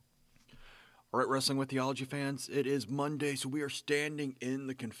All right, Wrestling with Theology fans, it is Monday, so we are standing in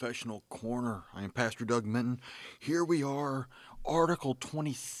the confessional corner. I am Pastor Doug Minton. Here we are, Article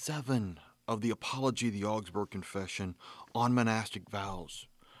 27 of the Apology of the Augsburg Confession on monastic vows.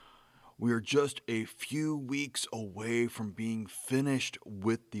 We are just a few weeks away from being finished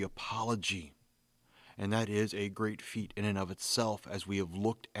with the Apology. And that is a great feat in and of itself as we have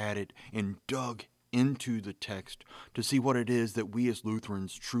looked at it and dug into the text to see what it is that we as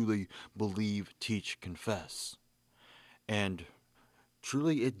Lutherans truly believe, teach, confess. And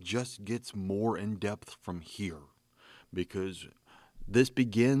truly it just gets more in depth from here because this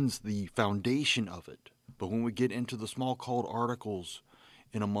begins the foundation of it. But when we get into the small called articles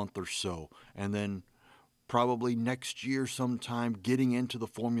in a month or so, and then probably next year sometime getting into the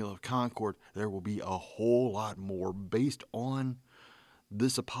Formula of Concord, there will be a whole lot more based on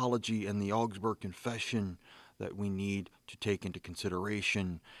this apology and the Augsburg Confession that we need to take into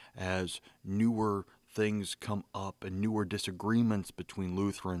consideration as newer things come up and newer disagreements between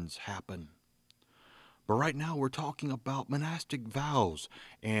Lutherans happen. But right now we're talking about monastic vows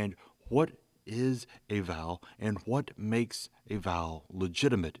and what is a vow and what makes a vow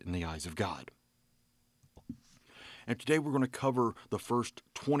legitimate in the eyes of God. And today we're going to cover the first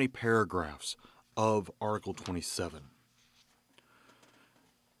 20 paragraphs of Article 27.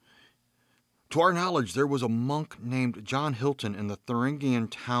 To our knowledge, there was a monk named John Hilton in the Thuringian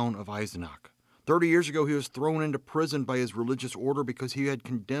town of Eisenach. 30 years ago, he was thrown into prison by his religious order because he had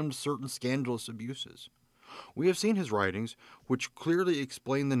condemned certain scandalous abuses. We have seen his writings, which clearly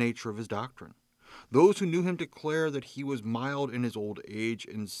explain the nature of his doctrine. Those who knew him declare that he was mild in his old age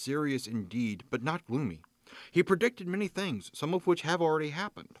and serious indeed, but not gloomy. He predicted many things, some of which have already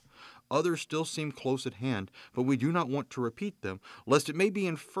happened. Others still seem close at hand, but we do not want to repeat them, lest it may be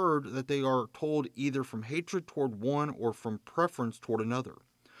inferred that they are told either from hatred toward one or from preference toward another.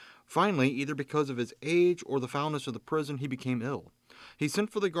 Finally, either because of his age or the foulness of the prison, he became ill. He sent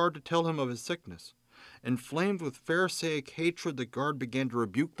for the guard to tell him of his sickness. Inflamed with Pharisaic hatred, the guard began to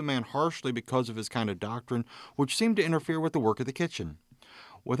rebuke the man harshly because of his kind of doctrine, which seemed to interfere with the work of the kitchen.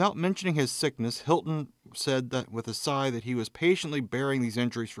 Without mentioning his sickness, Hilton said that with a sigh that he was patiently bearing these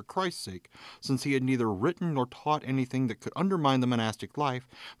injuries for Christ's sake, since he had neither written nor taught anything that could undermine the monastic life,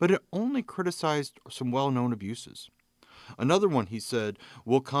 but had only criticized some well-known abuses. Another one, he said,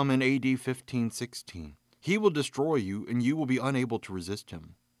 will come in A.D. 1516. He will destroy you, and you will be unable to resist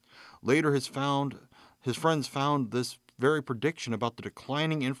him. Later, his friends found this very prediction about the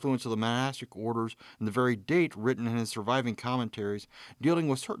declining influence of the monastic orders and the very date written in his surviving commentaries dealing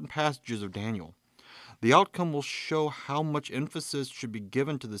with certain passages of Daniel. The outcome will show how much emphasis should be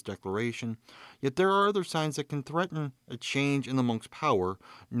given to this declaration, yet there are other signs that can threaten a change in the monk's power,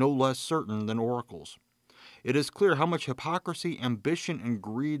 no less certain than oracles. It is clear how much hypocrisy, ambition, and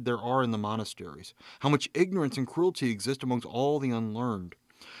greed there are in the monasteries, how much ignorance and cruelty exist amongst all the unlearned,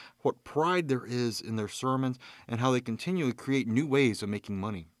 what pride there is in their sermons, and how they continually create new ways of making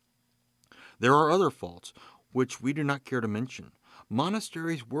money. There are other faults, which we do not care to mention.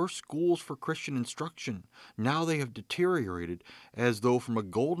 Monasteries were schools for Christian instruction. Now they have deteriorated as though from a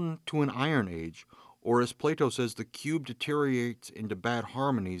golden to an iron age, or as Plato says, the cube deteriorates into bad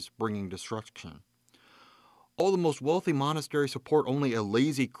harmonies, bringing destruction. All the most wealthy monasteries support only a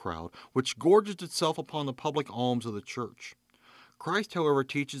lazy crowd, which gorges itself upon the public alms of the church. Christ, however,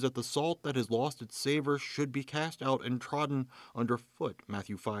 teaches that the salt that has lost its savor should be cast out and trodden underfoot,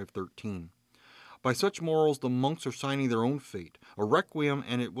 Matthew 5:13. By such morals, the monks are signing their own fate, a requiem,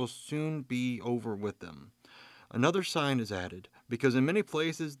 and it will soon be over with them. Another sign is added, because in many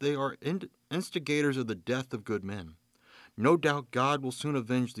places they are instigators of the death of good men. No doubt God will soon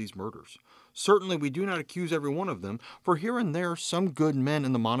avenge these murders. Certainly we do not accuse every one of them, for here and there some good men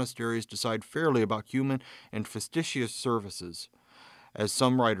in the monasteries decide fairly about human and fastidious services, as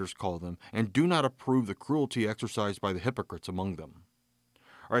some writers call them, and do not approve the cruelty exercised by the hypocrites among them.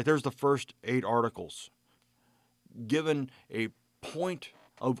 All right, there's the first 8 articles, given a point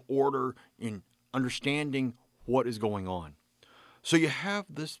of order in understanding what is going on. So you have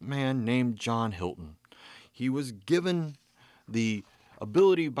this man named John Hilton. He was given the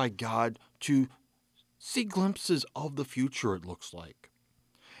ability by God to see glimpses of the future, it looks like.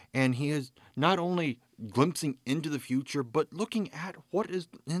 And he is not only glimpsing into the future, but looking at what is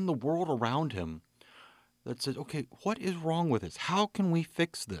in the world around him that says, okay, what is wrong with this? How can we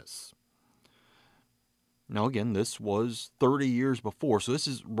fix this? Now, again, this was 30 years before, so this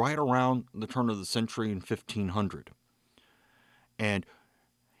is right around the turn of the century in 1500. And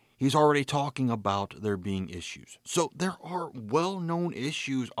he's already talking about there being issues. So there are well-known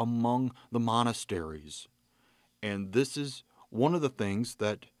issues among the monasteries. And this is one of the things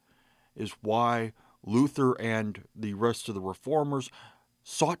that is why Luther and the rest of the reformers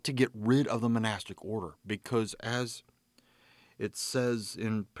sought to get rid of the monastic order, because as it says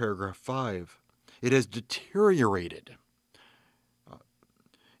in paragraph 5, it has deteriorated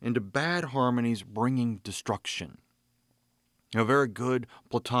into bad harmonies bringing destruction. A very good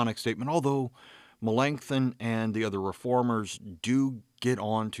Platonic statement, although Melanchthon and the other reformers do get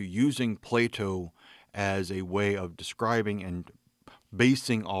on to using Plato as a way of describing and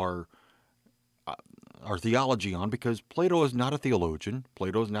basing our theology on, because Plato is not a theologian.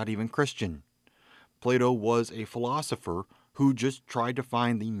 Plato is not even Christian. Plato was a philosopher who just tried to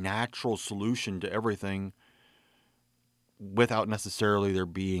find the natural solution to everything without necessarily there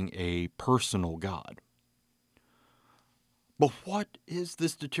being a personal God. But what is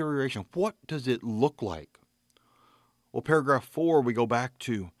this deterioration? What does it look like? Well, paragraph 4 we go back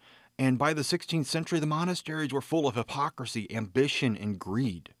to, and by the 16th century the monasteries were full of hypocrisy, ambition, and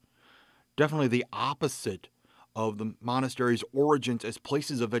greed. Definitely the opposite of the monasteries' origins as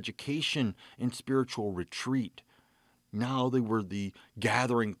places of education and spiritual retreat. Now they were the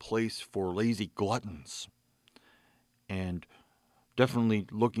gathering place for lazy gluttons, and definitely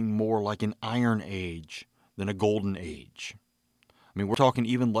looking more like an Iron Age than a Golden Age. I mean, we're talking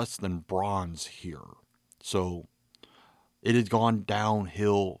even less than bronze here. So it has gone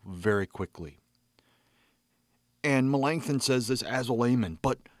downhill very quickly. And Melanchthon says this as a layman,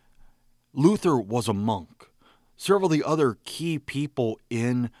 but Luther was a monk. Several of the other key people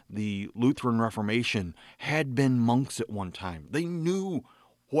in the Lutheran Reformation had been monks at one time. They knew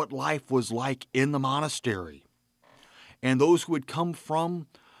what life was like in the monastery. And those who had come from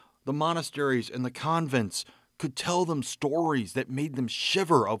the monasteries and the convents could tell them stories that made them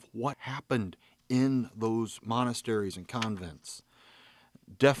shiver of what happened in those monasteries and convents.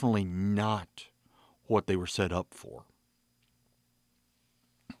 Definitely not what they were set up for.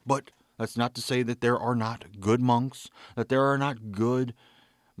 But that's not to say that there are not good monks, that there are not good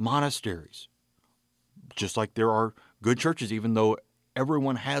monasteries. Just like there are good churches, even though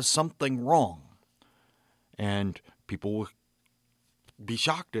everyone has something wrong. And people will be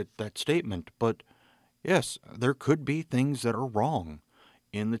shocked at that statement, but yes, there could be things that are wrong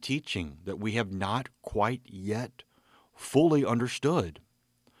in the teaching that we have not quite yet fully understood.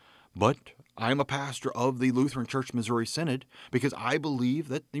 But I'm a pastor of the Lutheran Church Missouri Synod because I believe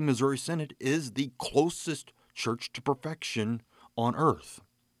that the Missouri Synod is the closest church to perfection on earth.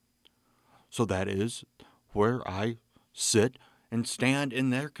 So that is where I sit and stand in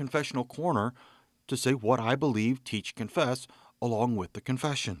their confessional corner to say what I believe, teach, confess, along with the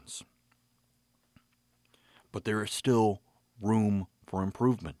confessions. But there is still room for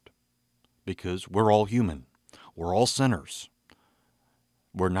improvement because we're all human. We're all sinners.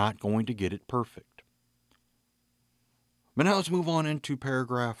 We're not going to get it perfect. But now let's move on into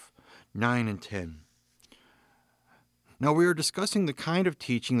paragraph 9 and 10. Now we are discussing the kind of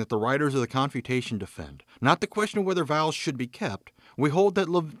teaching that the writers of the Confutation defend, not the question of whether vows should be kept. We hold that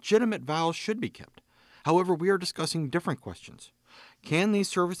legitimate vows should be kept. However, we are discussing different questions. Can these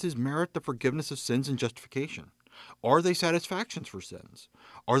services merit the forgiveness of sins and justification? Are they satisfactions for sins?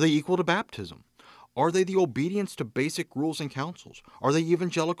 Are they equal to baptism? Are they the obedience to basic rules and counsels? Are they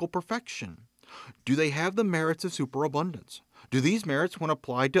evangelical perfection? Do they have the merits of superabundance? Do these merits, when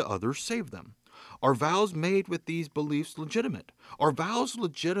applied to others, save them? Are vows made with these beliefs legitimate? Are vows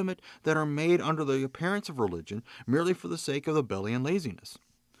legitimate that are made under the appearance of religion merely for the sake of the belly and laziness?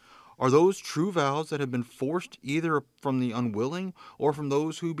 Are those true vows that have been forced either from the unwilling or from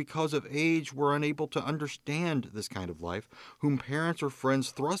those who, because of age, were unable to understand this kind of life, whom parents or friends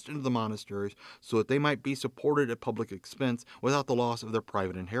thrust into the monasteries so that they might be supported at public expense without the loss of their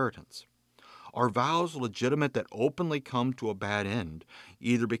private inheritance? Are vows legitimate that openly come to a bad end,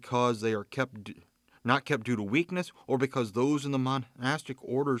 either because they are not kept due to weakness, or because those in the monastic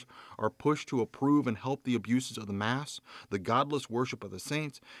orders are pushed to approve and help the abuses of the Mass, the godless worship of the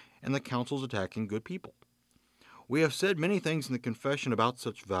saints, and the councils attacking good people? We have said many things in the confession about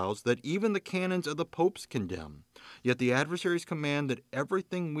such vows that even the canons of the popes condemn, yet the adversaries command that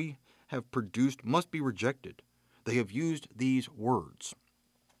everything we have produced must be rejected. They have used these words.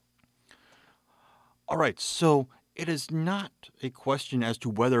 All right, so it is not a question as to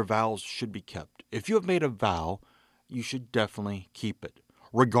whether vows should be kept. If you have made a vow, you should definitely keep it,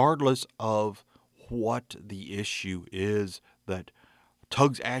 regardless of what the issue is that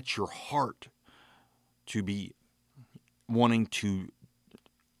tugs at your heart to be wanting to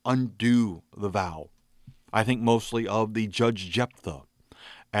undo the vow. I think mostly of the judge Jephthah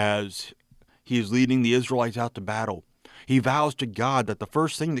as he is leading the Israelites out to battle. He vows to God that the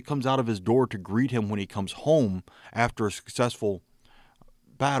first thing that comes out of his door to greet him when he comes home after a successful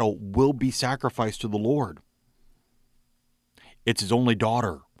battle will be sacrificed to the Lord. It's his only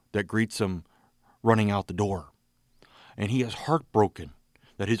daughter that greets him running out the door. And he is heartbroken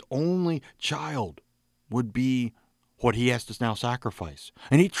that his only child would be what he has to now sacrifice.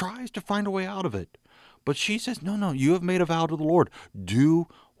 And he tries to find a way out of it. But she says, no, you have made a vow to the Lord. Do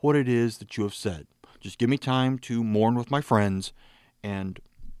what it is that you have said. Just give me time to mourn with my friends and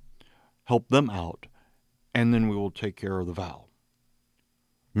help them out, and then we will take care of the vow.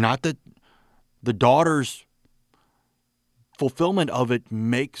 Not that the daughter's fulfillment of it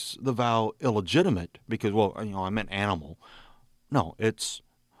makes the vow illegitimate, because, I meant animal. No, it's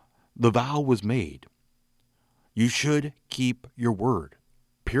the vow was made. You should keep your word,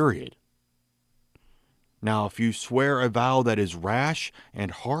 period. Now, if you swear a vow that is rash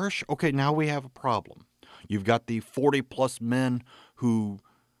and harsh, okay, now we have a problem. You've got the 40-plus men who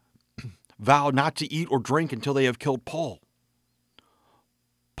vow not to eat or drink until they have killed Paul.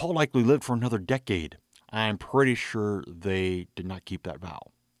 Paul likely lived for another decade. I'm pretty sure they did not keep that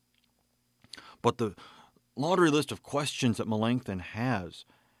vow. But the laundry list of questions that Melanchthon has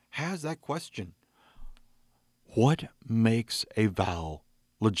that question. What makes a vow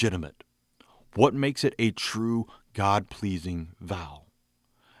legitimate? What makes it a true God-pleasing vow?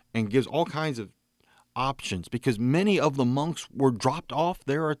 And gives all kinds of options, because many of the monks were dropped off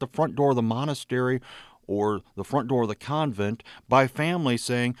there at the front door of the monastery or the front door of the convent by families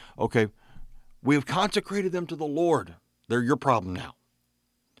saying, okay, we have consecrated them to the Lord. They're your problem now.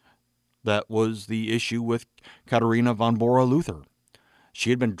 That was the issue with Katharina von Bora Luther. She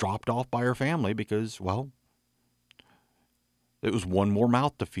had been dropped off by her family because, it was one more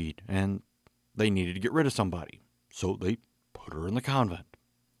mouth to feed, and they needed to get rid of somebody. So they put her in the convent.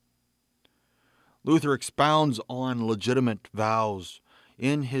 Luther expounds on legitimate vows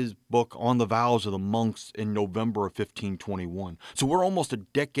in his book On the Vows of the Monks in November of 1521. So we're almost a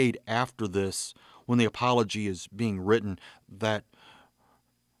decade after this, when the Apology is being written, that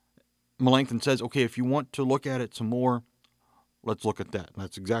Melanchthon says, okay, if you want to look at it some more, let's look at that. And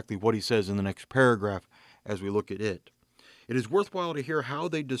that's exactly what he says in the next paragraph as we look at it. It is worthwhile to hear how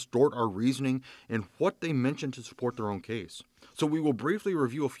they distort our reasoning and what they mention to support their own case. So we will briefly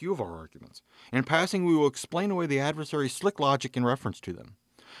review a few of our arguments. In passing, we will explain away the adversary's slick logic in reference to them.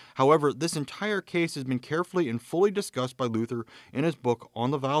 However, this entire case has been carefully and fully discussed by Luther in his book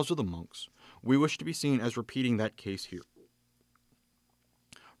On the Vows of the Monks. We wish to be seen as repeating that case here.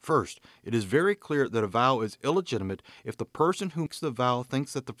 First, it is very clear that a vow is illegitimate if the person who makes the vow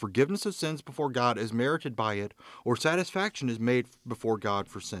thinks that the forgiveness of sins before God is merited by it, or satisfaction is made before God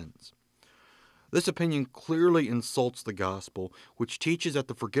for sins. This opinion clearly insults the gospel, which teaches that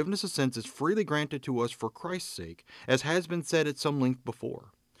the forgiveness of sins is freely granted to us for Christ's sake, as has been said at some length before.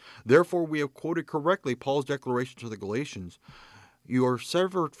 Therefore, we have quoted correctly Paul's declaration to the Galatians, "You are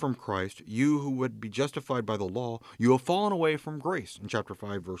severed from Christ, you who would be justified by the law, you have fallen away from grace," in chapter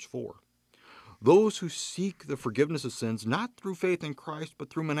 5, verse 4. Those who seek the forgiveness of sins, not through faith in Christ, but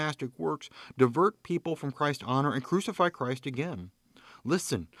through monastic works, divert people from Christ's honor and crucify Christ again.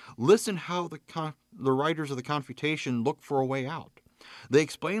 Listen how the writers of the Confutation look for a way out. They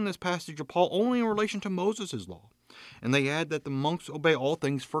explain this passage of Paul only in relation to Moses' law, and they add that the monks obey all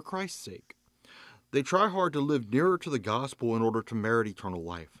things for Christ's sake. They try hard to live nearer to the gospel in order to merit eternal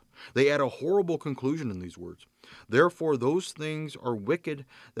life. They add a horrible conclusion in these words. Therefore, those things are wicked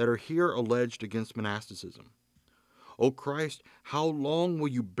that are here alleged against monasticism. O Christ, how long will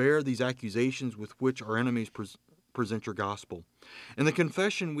you bear these accusations with which our enemies present your gospel? In the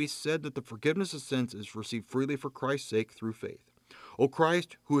confession, we said that the forgiveness of sins is received freely for Christ's sake through faith. O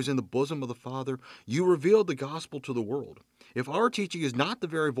Christ, who is in the bosom of the Father, you revealed the gospel to the world. If our teaching is not the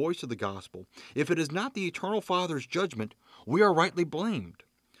very voice of the gospel, if it is not the eternal Father's judgment, we are rightly blamed.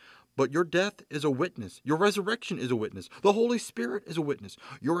 But your death is a witness. Your resurrection is a witness. The Holy Spirit is a witness.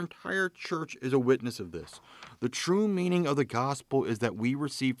 Your entire church is a witness of this. The true meaning of the gospel is that we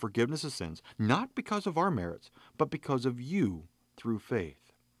receive forgiveness of sins, not because of our merits, but because of you through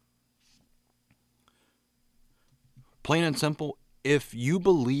faith. Plain and simple, if you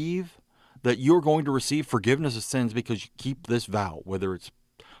believe that you're going to receive forgiveness of sins because you keep this vow, whether it's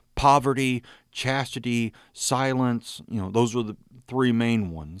poverty, chastity, silence, those are the three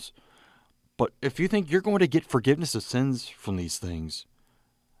main ones. But if you think you're going to get forgiveness of sins from these things,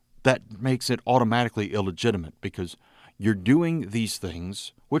 that makes it automatically illegitimate, because you're doing these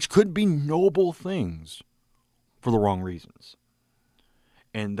things, which could be noble things, for the wrong reasons.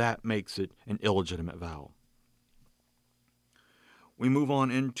 And that makes it an illegitimate vow. We move on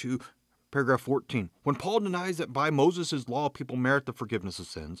into paragraph 14. When Paul denies that by Moses' law people merit the forgiveness of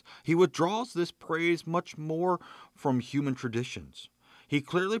sins, he withdraws this praise much more from human traditions. He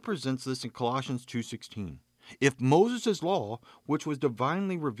clearly presents this in Colossians 2:16. If Moses' law, which was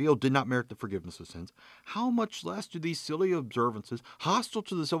divinely revealed, did not merit the forgiveness of sins, how much less do these silly observances, hostile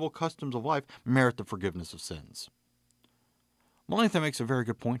to the civil customs of life, merit the forgiveness of sins? Melanchthon makes a very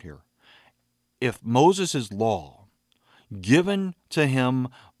good point here. If Moses' law, given to him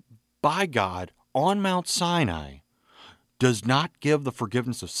by God on Mount Sinai, does not give the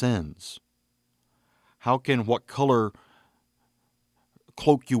forgiveness of sins, how can what color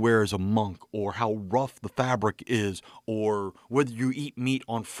cloak you wear as a monk, or how rough the fabric is, or whether you eat meat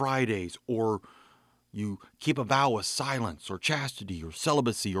on Fridays, or you keep a vow of silence, or chastity, or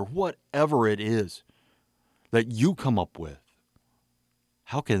celibacy, or whatever it is that you come up with,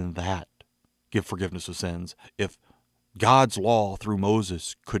 how can that give forgiveness of sins if God's law through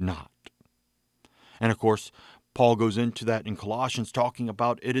Moses could not? And of course, Paul goes into that in Colossians, talking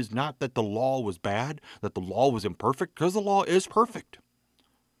about it is not that the law was bad, that the law was imperfect, because the law is perfect.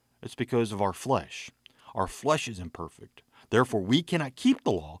 It's because of our flesh. Our flesh is imperfect. Therefore, we cannot keep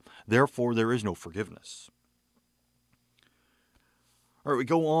the law. Therefore, there is no forgiveness. All right, we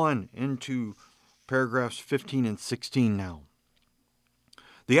go on into paragraphs 15 and 16 now.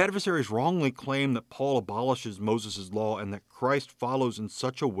 The adversaries wrongly claim that Paul abolishes Moses' law and that Christ follows in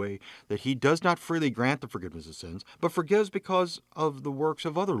such a way that he does not freely grant the forgiveness of sins, but forgives because of the works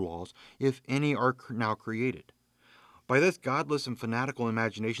of other laws, if any are now created. By this godless and fanatical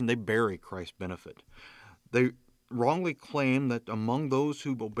imagination, they bury Christ's benefit. They wrongly claim that among those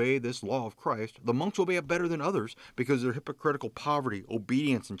who obey this law of Christ, the monks obey it better than others because of their hypocritical poverty,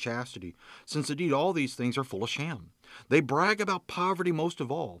 obedience, and chastity, since indeed all these things are full of sham. They brag about poverty most of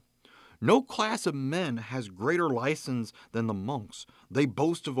all. No class of men has greater license than the monks. They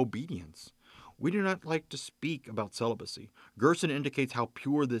boast of obedience. We do not like to speak about celibacy. Gerson indicates how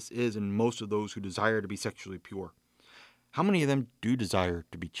pure this is in most of those who desire to be sexually pure. How many of them do desire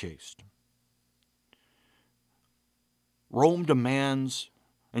to be chaste? Rome demands,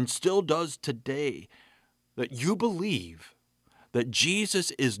 and still does today, that you believe that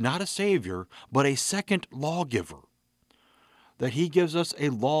Jesus is not a Savior, but a second lawgiver. That he gives us a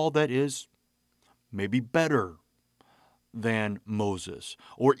law that is maybe better than Moses,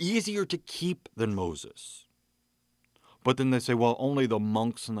 or easier to keep than Moses. But then they say, well, only the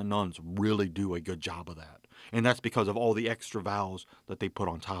monks and the nuns really do a good job of that. And that's because of all the extra vows that they put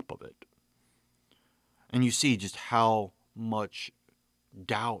on top of it. And you see just how much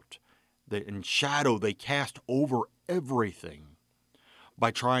doubt and shadow they cast over everything by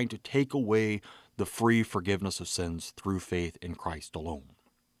trying to take away the free forgiveness of sins through faith in Christ alone.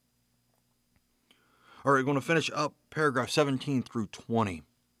 All right, we're going to finish up paragraph 17 through 20.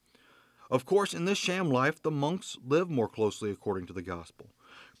 Of course, in this sham life, the monks live more closely according to the gospel.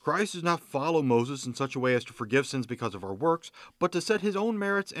 Christ does not follow Moses in such a way as to forgive sins because of our works, but to set his own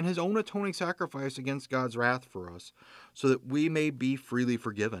merits and his own atoning sacrifice against God's wrath for us, so that we may be freely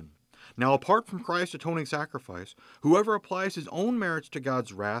forgiven. Now, apart from Christ's atoning sacrifice, whoever applies his own merits to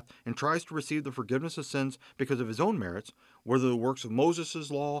God's wrath and tries to receive the forgiveness of sins because of his own merits, whether the works of Moses'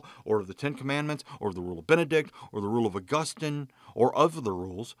 law, or of the Ten Commandments, or of the rule of Benedict, or the rule of Augustine, or of the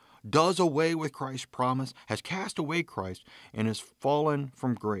rules, does away with Christ's promise, has cast away Christ, and is fallen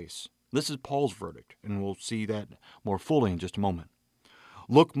from grace. This is Paul's verdict, and we'll see that more fully in just a moment.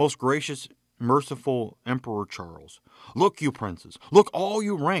 Look, most gracious, merciful Emperor Charles. Look, you princes. Look, all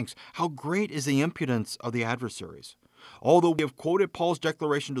you ranks. How great is the impudence of the adversaries. Although we have quoted Paul's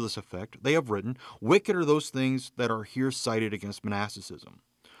declaration to this effect, they have written, wicked are those things that are here cited against monasticism.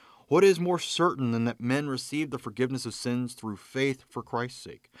 What is more certain than that men receive the forgiveness of sins through faith for Christ's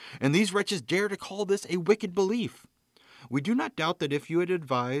sake? And these wretches dare to call this a wicked belief. We do not doubt that if you had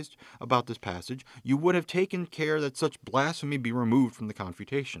advised about this passage, you would have taken care that such blasphemy be removed from the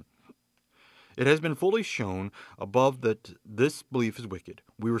confutation. It has been fully shown above that this belief is wicked.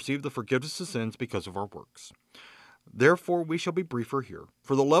 We receive the forgiveness of sins because of our works. Therefore, we shall be briefer here,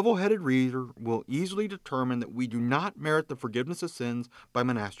 for the level-headed reader will easily determine that we do not merit the forgiveness of sins by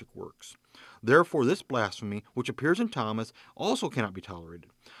monastic works. Therefore, this blasphemy, which appears in Thomas, also cannot be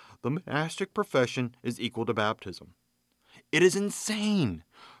tolerated. The monastic profession is equal to baptism. It is insane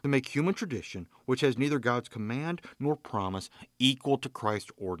to make human tradition, which has neither God's command nor promise, equal to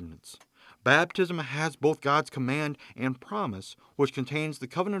Christ's ordinance. Baptism has both God's command and promise, which contains the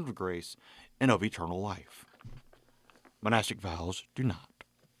covenant of grace and of eternal life. Monastic vows do not.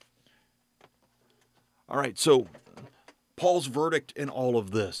 All right, so Paul's verdict in all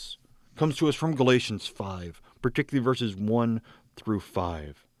of this comes to us from Galatians 5, particularly verses 1 through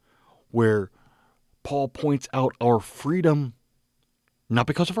 5, where Paul points out our freedom, not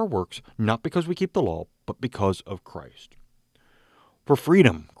because of our works, not because we keep the law, but because of Christ. For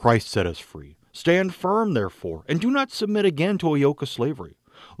freedom, Christ set us free. Stand firm, therefore, and do not submit again to a yoke of slavery.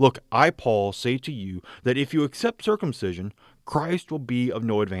 Look, I, Paul, say to you that if you accept circumcision, Christ will be of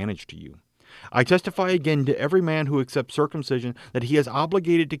no advantage to you. I testify again to every man who accepts circumcision that he is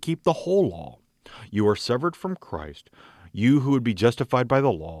obligated to keep the whole law. You are severed from Christ. You who would be justified by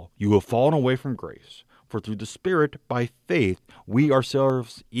the law, you have fallen away from grace. For through the Spirit, by faith, we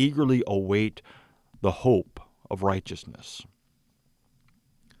ourselves eagerly await the hope of righteousness.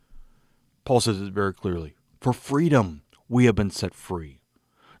 Paul says it very clearly. For freedom, we have been set free.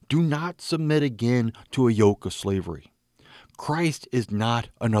 Do not submit again to a yoke of slavery. Christ is not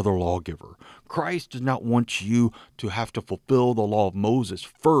another lawgiver. Christ does not want you to have to fulfill the law of Moses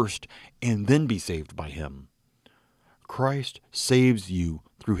first and then be saved by him. Christ saves you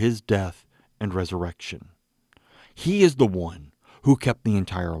through his death and resurrection. He is the one who kept the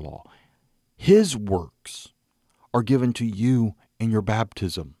entire law. His works are given to you in your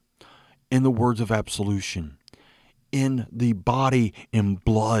baptism, in the words of absolution, in the body and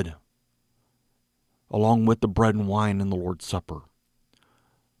blood, along with the bread and wine in the Lord's Supper.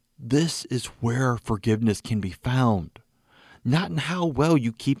 This is where forgiveness can be found, not in how well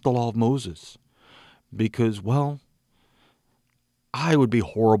you keep the law of Moses, because, well, I would be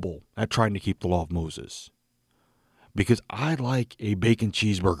horrible at trying to keep the law of Moses, because I like a bacon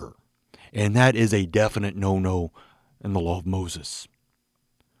cheeseburger, and that is a definite no-no in the law of Moses.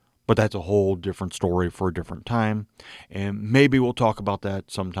 But that's a whole different story for a different time, and maybe we'll talk about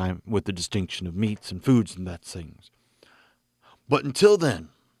that sometime with the distinction of meats and foods and that things. But until then,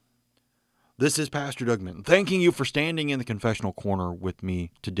 this is Pastor Doug Minton, thanking you for standing in the confessional corner with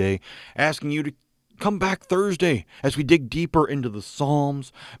me today, asking you to come back Thursday as we dig deeper into the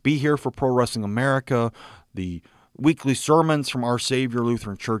Psalms. Be here for Pro Wrestling America, the weekly sermons from Our Savior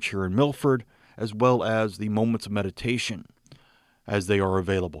Lutheran Church here in Milford, as well as the moments of meditation as they are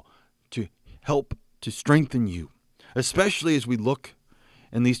available to help to strengthen you, especially as we look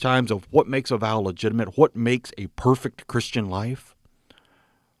in these times of what makes a vow legitimate, what makes a perfect Christian life.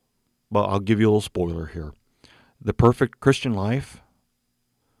 Well, I'll give you a little spoiler here. The perfect Christian life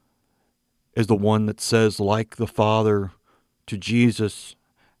is the one that says, like the Father to Jesus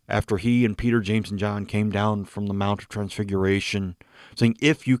after he and Peter, James, and John came down from the Mount of Transfiguration, saying,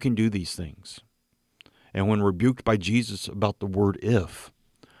 if you can do these things. And when rebuked by Jesus about the word if,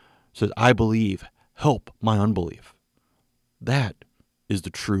 says, I believe, help my unbelief. That is the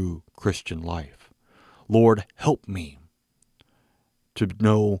true Christian life. Lord, help me to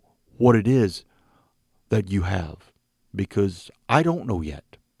know what it is that you have, because I don't know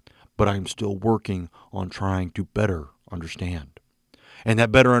yet, but I'm still working on trying to better understand. And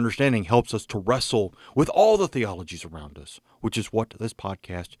that better understanding helps us to wrestle with all the theologies around us, which is what this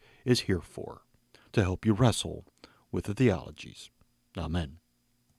podcast is here for, to help you wrestle with the theologies. Amen.